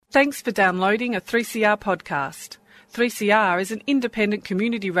Thanks for downloading a 3CR podcast. 3CR is an independent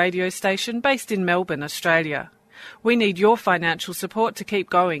community radio station based in Melbourne, Australia. We need your financial support to keep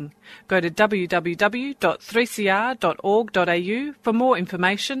going. Go to www.3cr.org.au for more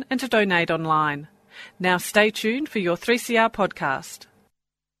information and to donate online. Now stay tuned for your 3CR podcast.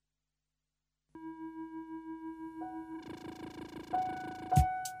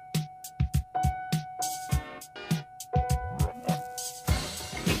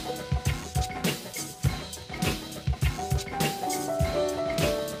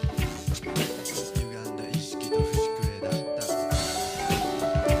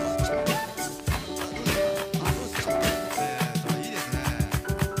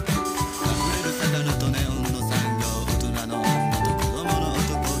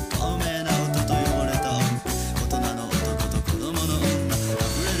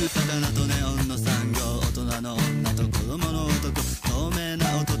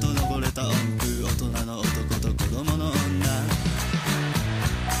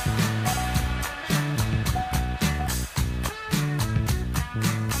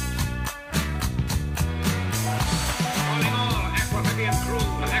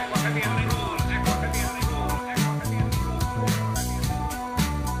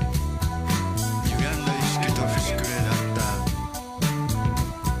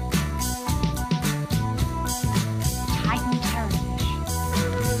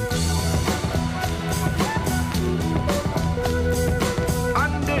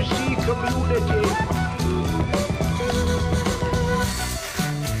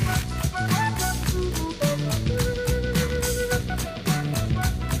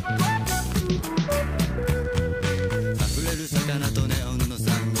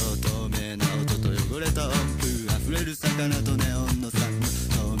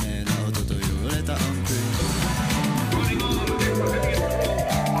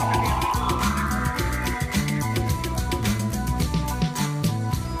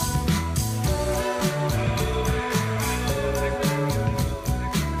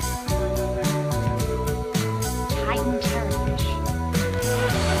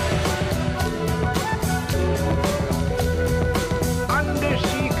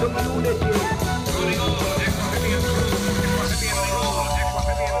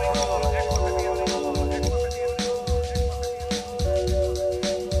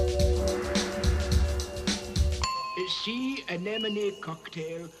 Anemone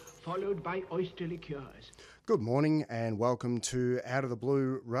cocktail followed by oyster liqueurs. Good morning and welcome to Out of the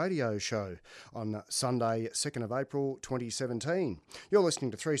Blue radio show on Sunday, 2nd of April 2017. You're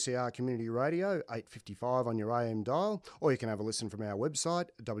listening to 3CR Community Radio, 855 on your AM dial, or you can have a listen from our website,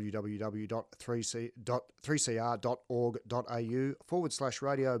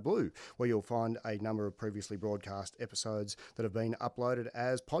 www.3cr.org.au/Radio Blue, where you'll find a number of previously broadcast episodes that have been uploaded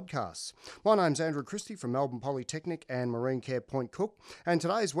as podcasts. My name's Andrew Christie from Melbourne Polytechnic and Marine Care Point Cook, and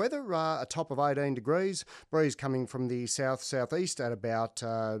today's weather, a top of 18 degrees, breeze coming from the south-southeast at about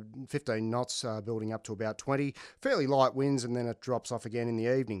 15 knots, building up to about 20. Fairly light winds, and then it drops off again in the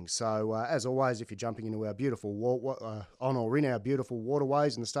evening. So, as always, if you're jumping into our beautiful on or in our beautiful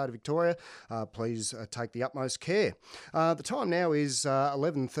waterways in the state of Victoria, please take the utmost care. The time now is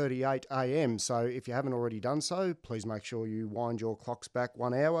 11:38 a.m. So, if you haven't already done so, please make sure you wind your clocks back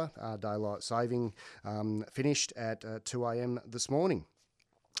 1 hour. Daylight saving finished at 2 a.m. this morning.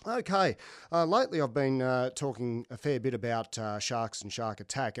 Okay, lately I've been talking a fair bit about sharks and shark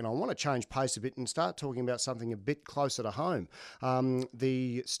attack, and I want to change pace a bit and start talking about something a bit closer to home.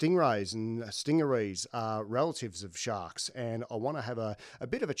 The stingrays and stingerees are relatives of sharks, and I want to have a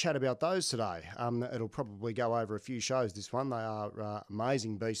bit of a chat about those today. It'll probably go over a few shows, this one. They are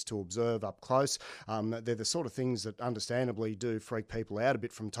amazing beasts to observe up close. They're the sort of things that understandably do freak people out a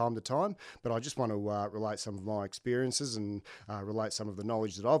bit from time to time, but I just want to relate some of my experiences and relate some of the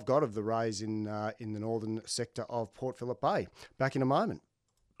knowledge that I've got of the rays in the northern sector of Port Phillip Bay. Back in a moment.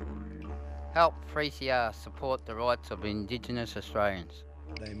 Help 3CR support the rights of Indigenous Australians.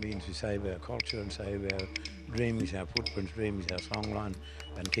 They mean to save our culture and save our dreams, our footprints, dreams, our songline,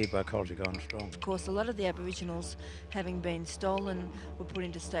 and keep our culture going strong. Of course, a lot of the Aboriginals, having been stolen, were put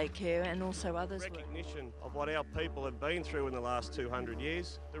into state care, and also others. Recognition of what our people have been through in the last 200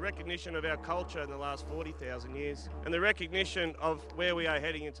 years, the recognition of our culture in the last 40,000 years, and the recognition of where we are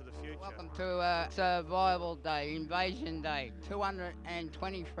heading into the future. Welcome to Survival Day, Invasion Day.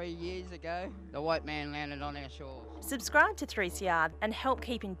 223 years ago, the white man landed on our shores. Subscribe to 3CR and help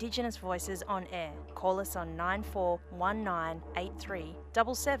keep Indigenous voices on air. Call us on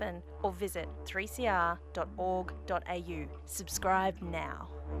 94198377 or visit 3cr.org.au. Subscribe now.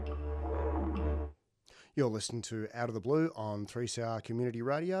 You're listening to Out of the Blue on 3CR Community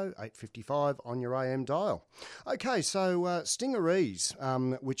Radio, 855 on your AM dial. Okay, so stingarees,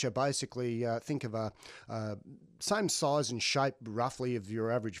 which are basically, think of a same size and shape roughly of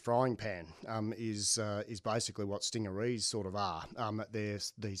your average frying pan, is basically what stingarees sort of are.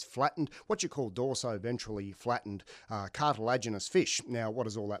 There's these flattened, what you call dorso-ventrally flattened cartilaginous fish. Now, what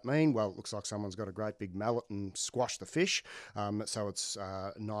does all that mean? Well, it looks like someone's got a great big mallet and squashed the fish, so it's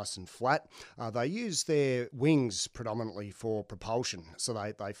nice and flat. They use their wings predominantly for propulsion, so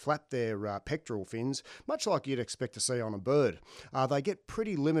they flap their pectoral fins, much like you'd expect to see on a bird. They get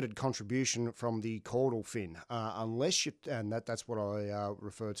pretty limited contribution from the caudal fin, unless you, and that's what I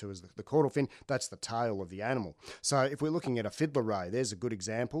refer to as the caudal fin. That's the tail of the animal. So if we're looking at a fiddler ray, there's a good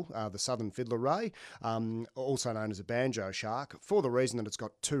example, the southern fiddler ray, also known as a banjo shark, for the reason that it's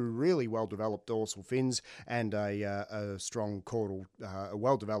got two really well-developed dorsal fins and a strong caudal, a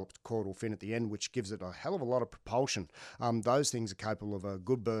well-developed caudal fin at the end, which gives it a hell of a lot of propulsion. Those things are capable of a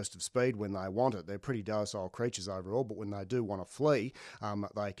good burst of speed when they want it. They're pretty docile creatures overall, but when they do want to flee,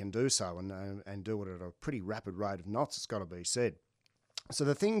 they can do so and do it at a pretty rapid rate of knots, it's got to be said. So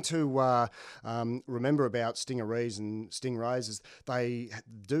the thing to remember about stingarees and stingrays is they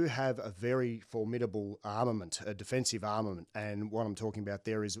do have a very formidable armament, a defensive armament, and what I'm talking about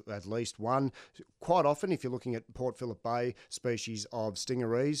there is at least one, quite often if you're looking at Port Phillip Bay species of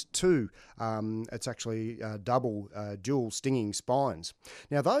stingarees, two, it's actually dual stinging spines.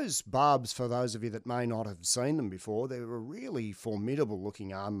 Now those barbs, for those of you that may not have seen them before, they're a really formidable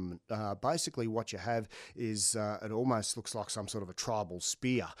looking armament. Basically what you have is it almost looks like some sort of a tribal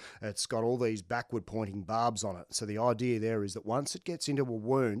spear. It's got all these backward pointing barbs on it. So the idea there is that once it gets into a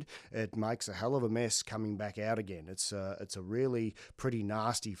wound, it makes a hell of a mess coming back out again. It's a really pretty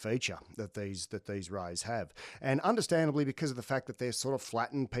nasty feature that these rays have. And understandably, because of the fact that they're sort of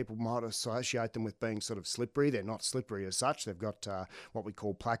flattened, people might associate them with being sort of slippery. They're not slippery as such. They've got what we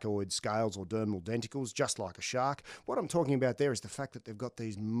call placoid scales or dermal denticles, just like a shark. What I'm talking about there is the fact that they've got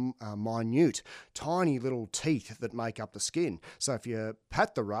these minute, tiny little teeth that make up the skin. So if you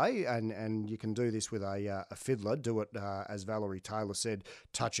pat the ray, and you can do this with a fiddler, do it as Valerie Taylor said,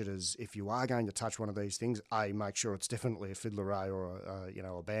 touch it as if you are going to touch one of these things, make sure it's definitely a fiddler ray or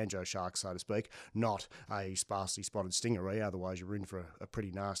a banjo shark, so to speak, not a sparsely spotted stingaree, otherwise you're in for a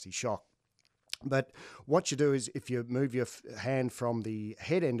pretty nasty shock. But what you do is if you move your hand from the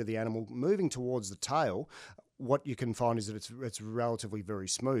head end of the animal, moving towards the tail, what you can find is that it's relatively very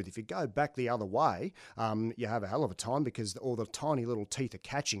smooth. If you go back the other way, you have a hell of a time because all the tiny little teeth are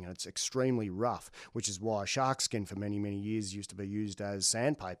catching and it's extremely rough, which is why shark skin for many, many years used to be used as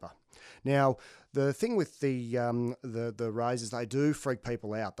sandpaper. Now, the thing with the rays is they do freak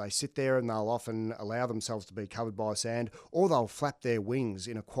people out. They sit there and they'll often allow themselves to be covered by sand, or they'll flap their wings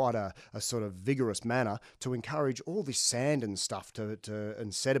in quite a sort of vigorous manner to encourage all this sand and stuff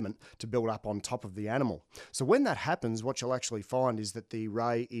and sediment to build up on top of the animal. So when that happens, what you'll actually find is that the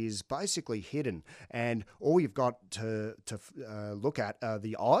ray is basically hidden, and all you've got to look at are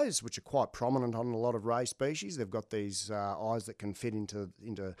the eyes, which are quite prominent on a lot of ray species. They've got these eyes that can fit into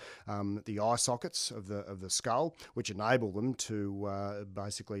the eye sockets of the skull, which enable them to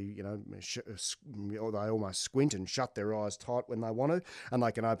basically, they almost squint and shut their eyes tight when they want to, and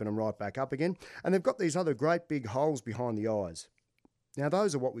they can open them right back up again. And they've got these other great big holes behind the eyes. Now,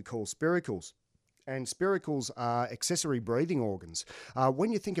 those are what we call spiracles. And spiracles are accessory breathing organs.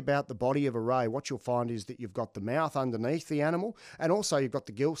 When you think about the body of a ray, what you'll find is that you've got the mouth underneath the animal, and also you've got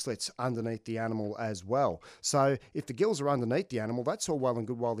the gill slits underneath the animal as well. So if the gills are underneath the animal, that's all well and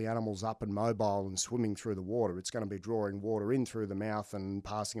good while the animal's up and mobile and swimming through the water. It's going to be drawing water in through the mouth and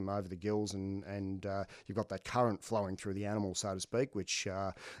passing them over the gills, and you've got that current flowing through the animal, so to speak, which,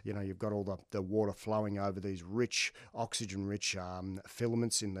 you've got all the water flowing over these rich, oxygen-rich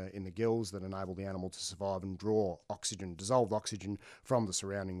filaments in the gills that enable the animal to survive and draw oxygen, dissolved oxygen from the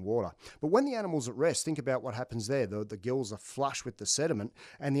surrounding water. But when the animal's at rest, think about what happens there. The gills are flush with the sediment,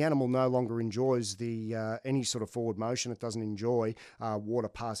 and the animal no longer enjoys any sort of forward motion. It doesn't enjoy water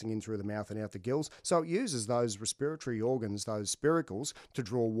passing in through the mouth and out the gills. So it uses those respiratory organs, those spiracles, to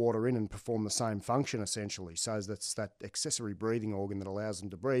draw water in and perform the same function essentially. So that's that accessory breathing organ that allows them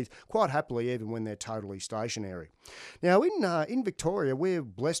to breathe quite happily even when they're totally stationary. Now in Victoria, we're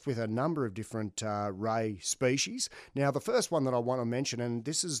blessed with a number of different ray species. Now, the first one that I want to mention, and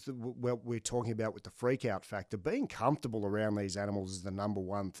this is what we're talking about with the freak-out factor, being comfortable around these animals is the number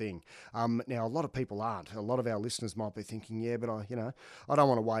one thing. Now, a lot of people aren't. A lot of our listeners might be thinking, yeah, but I don't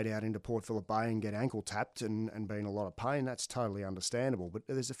want to wade out into Port Phillip Bay and get ankle tapped and be in a lot of pain. That's totally understandable. But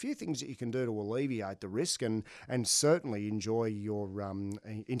there's a few things that you can do to alleviate the risk and certainly enjoy your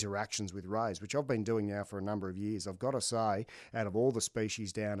interactions with rays, which I've been doing now for a number of years. I've got to say, out of all the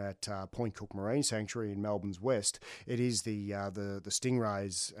species down at Point Cook Marine Sanctuary in Melbourne's west, it is the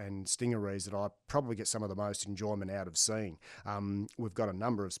stingrays and stingarees that I probably get some of the most enjoyment out of seeing. We've got a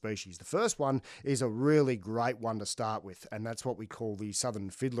number of species. The first one is a really great one to start with, and that's what we call the southern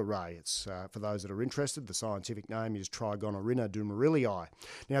fiddler ray. It's for those that are interested, the scientific name is Trigonorrhina dumerillii.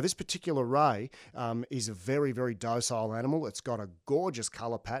 Now, this particular ray is a very, very docile animal. It's got a gorgeous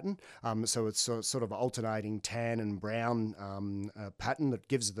colour pattern, so it's sort of alternating tan and brown pattern that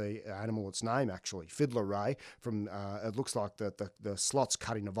gives the animal its name, actually. Fiddler ray, from it looks like the slots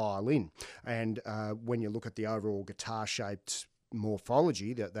cut in a violin. And when you look at the overall guitar-shaped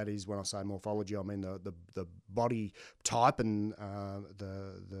morphology, that is, when I say morphology, I mean the body type and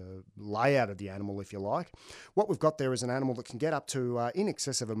the layout of the animal, if you like. What we've got there is an animal that can get up to in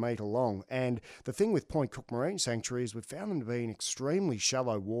excess of 1 metre long. And the thing with Point Cook Marine Sanctuary is we've found them to be in extremely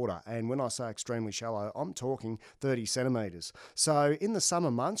shallow water. And when I say extremely shallow, I'm talking 30 centimetres. So in the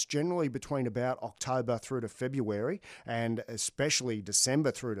summer months, generally between about October through to February, and especially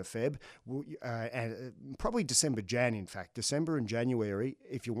December through to Feb, and probably December, in fact, December and January,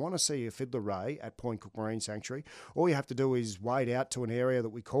 if you want to see a fiddler ray at Point Cook Marine Sanctuary, all you have to do is wade out to an area that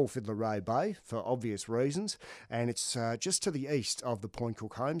we call Fiddler Ray Bay for obvious reasons, and it's just to the east of the Point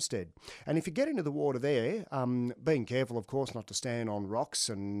Cook homestead. And if you get into the water there, being careful, of course, not to stand on rocks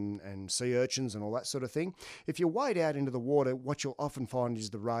and sea urchins and all that sort of thing, if you wade out into the water, what you'll often find is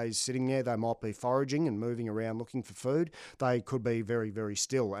the rays sitting there. They might be foraging and moving around looking for food. They could be very, very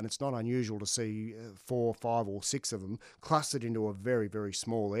still, and it's not unusual to see 4, 5 or 6 of them clustered into a very, very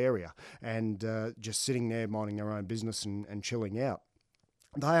small area and just sitting there minding their own business and chilling out.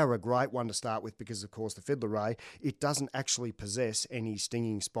 They are a great one to start with because, of course, the fiddler ray, it doesn't actually possess any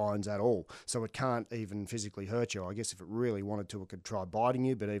stinging spines at all, so it can't even physically hurt you. I guess if it really wanted to, it could try biting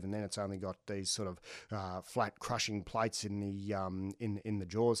you, but even then it's only got these sort of flat crushing plates in the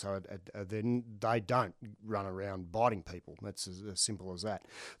jaws, so then they don't run around biting people. That's as simple as that.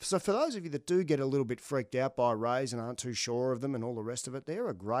 So for those of you that do get a little bit freaked out by rays and aren't too sure of them and all the rest of it, they're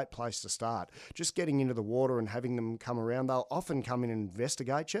a great place to start. Just getting into the water and having them come around. They'll often come in and investigate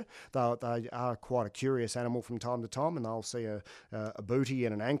you. They are quite a curious animal from time to time, and they'll see a booty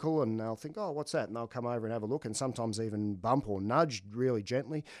and an ankle and they'll think, oh, what's that? And they'll come over and have a look and sometimes even bump or nudge really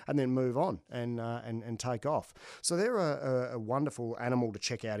gently and then move on and take off. So they're a wonderful animal to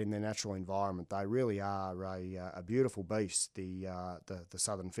check out in their natural environment. They really are a beautiful beast, the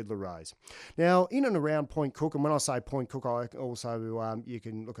southern fiddler rays. Now, in and around Point Cook, and when I say Point Cook, I also you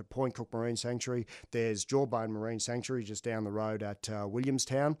can look at Point Cook Marine Sanctuary. There's Jawbone Marine Sanctuary just down the road at Williamstown,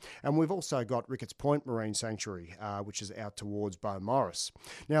 and we've also got Ricketts Point Marine Sanctuary, which is out towards Beaumaris.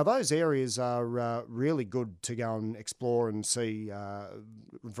 Now, those areas are really good to go and explore and see a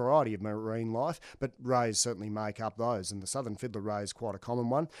variety of marine life, but rays certainly make up those, and the southern fiddler ray is quite a common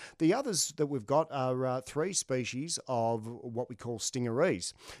one. The others that we've got are 3 species of what we call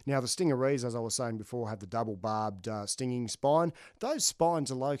stingarees. Now, the stingarees, as I was saying before, have the double-barbed stinging spine. Those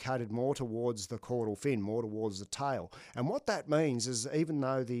spines are located more towards the caudal fin, more towards the tail, and what that means is even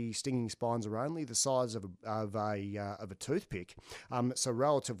though the stinging spines are only the size of a toothpick, so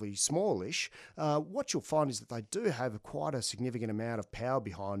relatively smallish, what you'll find is that they do have quite a significant amount of power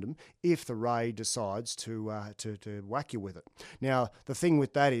behind them if the ray decides to whack you with it. Now, the thing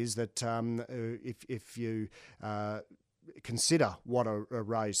with that is that if you consider what a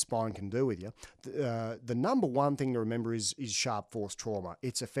ray's spine can do with you, the number one thing to remember is sharp force trauma.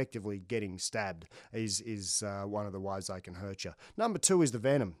 It's effectively getting stabbed is one of the ways they can hurt you. Number 2 is the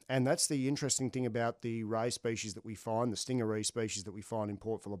venom, and that's the interesting thing about the ray species that we find, the stingaree species that we find in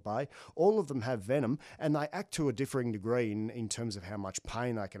Port Phillip Bay. All of them have venom, and they act to a differing degree in terms of how much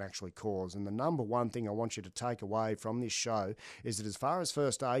pain they can actually cause. And the number one thing I want you to take away from this show is that as far as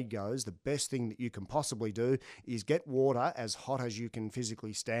first aid goes, the best thing that you can possibly do is get water water as hot as you can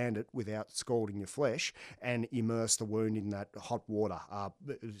physically stand it without scalding your flesh, and immerse the wound in that hot water.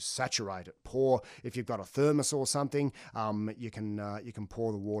 Saturate it. Pour, if you've got a thermos or something, you can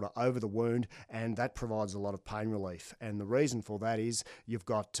pour the water over the wound, and that provides a lot of pain relief. And the reason for that is you've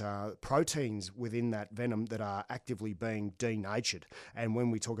got proteins within that venom that are actively being denatured. And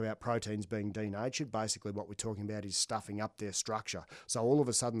when we talk about proteins being denatured, basically what we're talking about is stuffing up their structure. So all of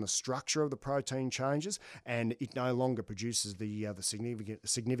a sudden the structure of the protein changes, and it no longer produces the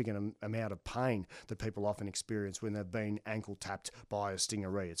significant amount of pain that people often experience when they've been ankle tapped by a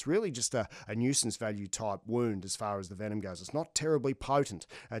stingaree. It's really just a nuisance value type wound as far as the venom goes. It's not terribly potent.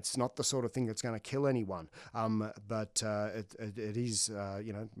 It's not the sort of thing that's going to kill anyone, but it is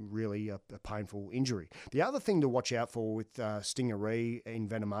really a painful injury. The other thing to watch out for with stingaree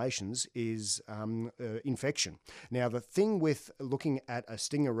envenomations is infection. Now, the thing with looking at a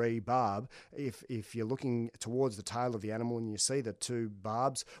stingaree barb, if you're looking towards the tail of the animal and you see the two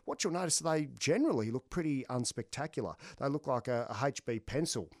barbs, what you'll notice, they generally look pretty unspectacular. They look like a HB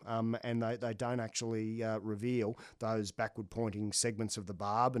pencil, and they don't actually reveal those backward pointing segments of the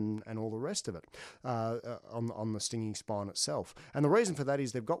barb and all the rest of it on the stinging spine itself. And the reason for that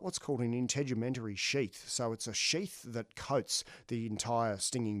is they've got what's called an integumentary sheath. So it's a sheath that coats the entire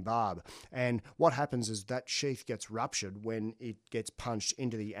stinging barb. And what happens is that sheath gets ruptured when it gets punched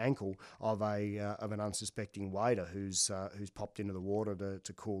into the ankle of an unsuspecting wader who's popped into the water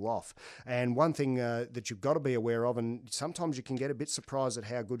to cool off. And one thing that you've got to be aware of, and sometimes you can get a bit surprised at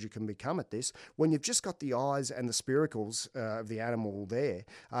how good you can become at this, when you've just got the eyes and the spiracles of the animal there,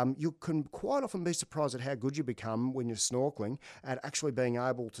 you can quite often be surprised at how good you become when you're snorkeling at actually being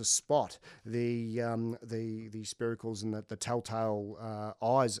able to spot the spiracles and the telltale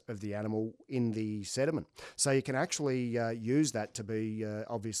eyes of the animal in the sediment. So you can actually use that to be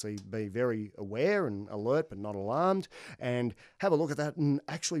obviously be very aware and alert but not alarmed, and have a look at that and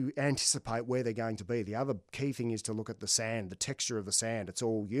actually anticipate where they're going to be. The other key thing is to look at the sand, the texture of the sand. It's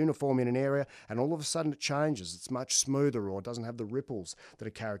all uniform in an area, and all of a sudden it changes. It's much smoother, or it doesn't have the ripples that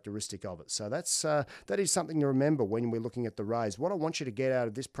are characteristic of it. So that is something to remember when we're looking at the rays. What I want you to get out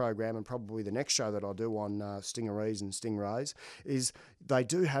of this program, and probably the next show that I'll do on stingarees and stingrays, is they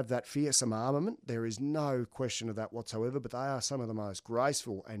do have that fearsome armament. There is no question of that whatsoever, but they are some of the most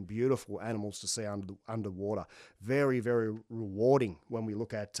graceful and beautiful animals to see underwater. Very, very rewarding when we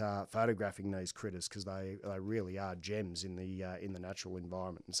look at photographing these critters, because they really are gems in the natural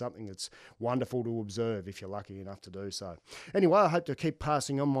environment, and something that's wonderful to observe if you're lucky enough to do so. Anyway, I hope to keep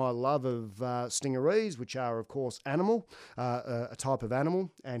passing on my love of stingarees, which are, of course, Animal, a type of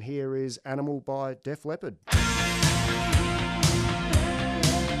animal, and here is Animal by Def Leppard.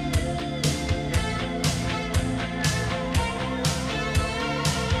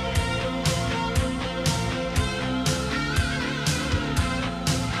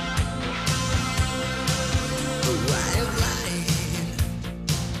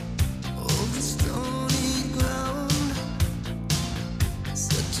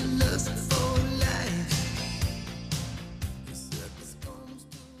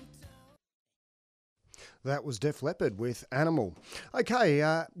 That was Def Leppard with Animal. Okay,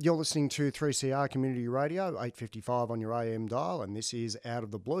 you're listening to 3CR Community Radio, 855 on your AM dial, and this is Out of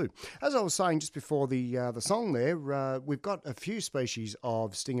the Blue. As I was saying just before the song there, we've got a few species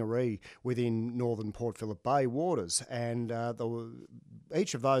of stingaree within northern Port Phillip Bay waters, and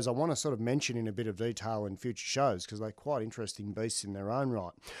each of those I want to sort of mention in a bit of detail in future shows, because they're quite interesting beasts in their own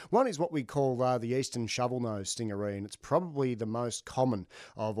right. One is what we call the eastern shovel-nosed stingaree, and it's probably the most common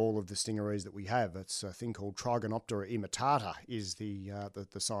of all of the stingarees that we have. It's a thing called Trigonoptera imitata is the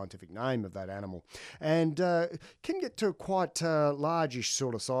scientific name of that animal, and can get to quite largish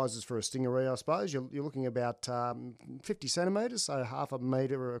sort of sizes for a stingaree, I suppose. You're looking about 50 centimetres, so half a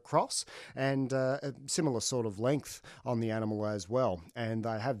metre across, and a similar sort of length on the animal as well. And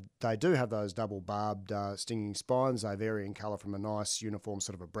they do have those double barbed stinging spines. They vary in colour from a nice uniform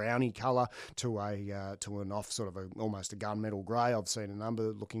sort of a browny colour to an off sort of almost a gunmetal grey. I've seen a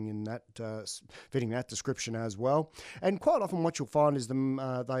number looking in that fitting that description as well. And quite often what you'll find is them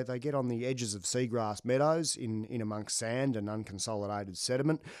they get on the edges of seagrass meadows in amongst sand and unconsolidated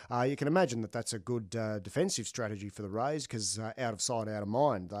sediment. You can imagine that that's a good defensive strategy for the rays, because out of sight, out of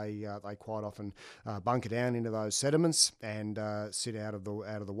mind. They quite often bunker down into those sediments and sit out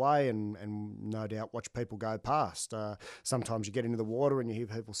out of the way, and no doubt watch people go past. Sometimes you get into the water and you hear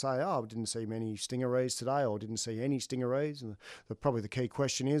people say, "Oh, I didn't see many stingerees today," or "Didn't see any stingerees." And probably the key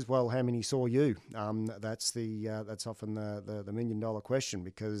question is, well, how many saw you? That's often the $1 million question,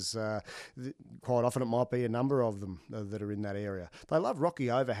 because quite often it might be a number of them that are in that area. They love rocky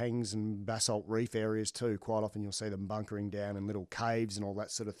overhangs and basalt reef areas too. Quite often you'll see them bunkering down in little caves and all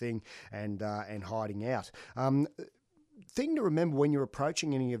that sort of thing, and hiding out. Thing to remember when you're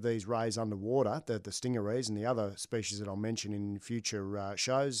approaching any of these rays underwater, the stingerees, and the other species that I'll mention in future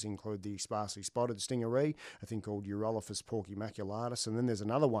shows include the sparsely spotted stingeree, a thing called Urolophus porcimaculatus, and then there's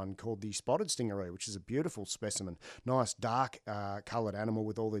another one called the spotted stingeree, which is a beautiful specimen, nice dark coloured animal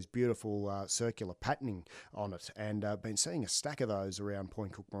with all these beautiful circular patterning on it, and been seeing a stack of those around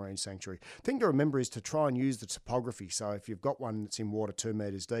Point Cook Marine Sanctuary. Thing to remember is to try and use the topography. So if you've got one that's in water 2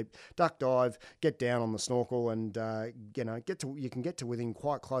 metres deep, duck dive, get down on the snorkel, and you can get to within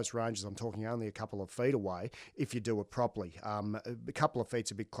quite close ranges. I'm talking only a couple of feet away if you do it properly. A couple of feet's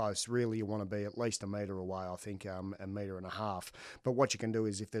a bit close. Really, you want to be at least 1 metre away, I think, 1.5 metres. But what you can do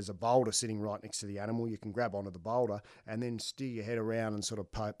is, if there's a boulder sitting right next to the animal, you can grab onto the boulder and then steer your head around and sort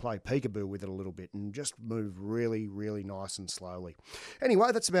of play peekaboo with it a little bit, and just move really, really nice and slowly.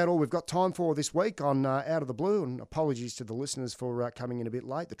 Anyway, that's about all we've got time for this week on Out of the Blue, and apologies to the listeners for coming in a bit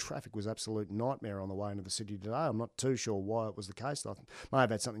late. The traffic was absolute nightmare on the way into the city today. I'm not too sure why it was the case. I may have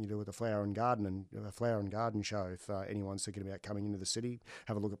had something to do with the Flower and Garden show. If anyone's thinking about coming into the city,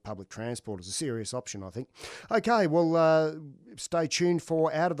 have a look at public transport as a serious option, I think. Okay, well, stay tuned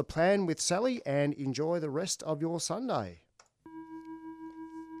for Out of the Plan with Sally, and enjoy the rest of your Sunday.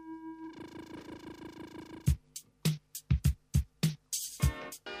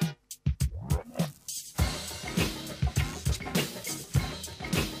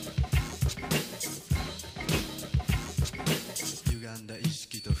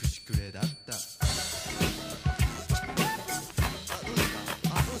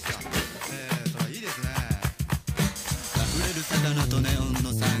魚とネオン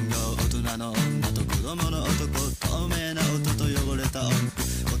の産業、大人の女と子供の男、透明な音と汚れた音符、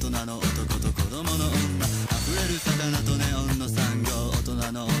大人の男と子供の女、溢れる魚とネオンの産業、大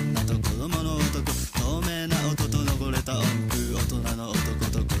人の女と子供の男、透明な音と汚れた音符。